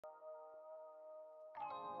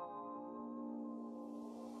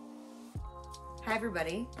Hi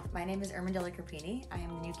everybody, my name is Ermen. I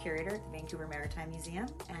am the new curator at the Vancouver Maritime Museum,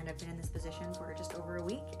 and I've been in this position for just over a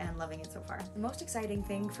week and loving it so far. The most exciting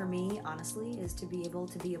thing for me, honestly, is to be able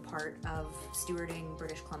to be a part of stewarding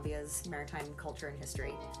British Columbia's maritime culture and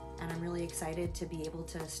history. And I'm really excited to be able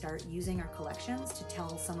to start using our collections to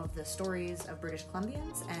tell some of the stories of British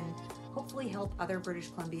Columbians and hopefully help other British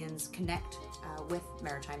Columbians connect with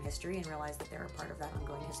maritime history and realize that they're a part of that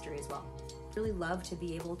ongoing history as well. Really love to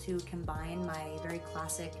be able to combine my very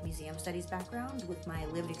classic museum studies background with my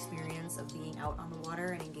lived experience of being out on the water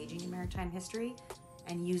and engaging in maritime history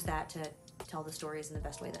and use that to tell the stories in the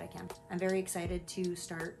best way that I can. I'm very excited to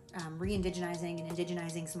start re-indigenizing and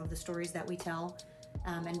indigenizing some of the stories that we tell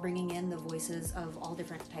and bringing in the voices of all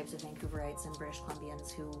different types of Vancouverites and British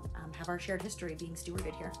Columbians who have our shared history being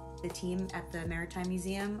stewarded here. The team at the Maritime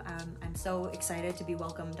Museum, I'm so excited to be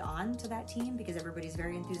welcomed on to that team because everybody's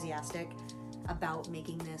very enthusiastic about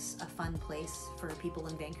making this a fun place for people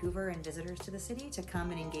in Vancouver and visitors to the city to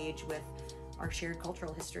come and engage with our shared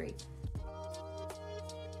cultural history.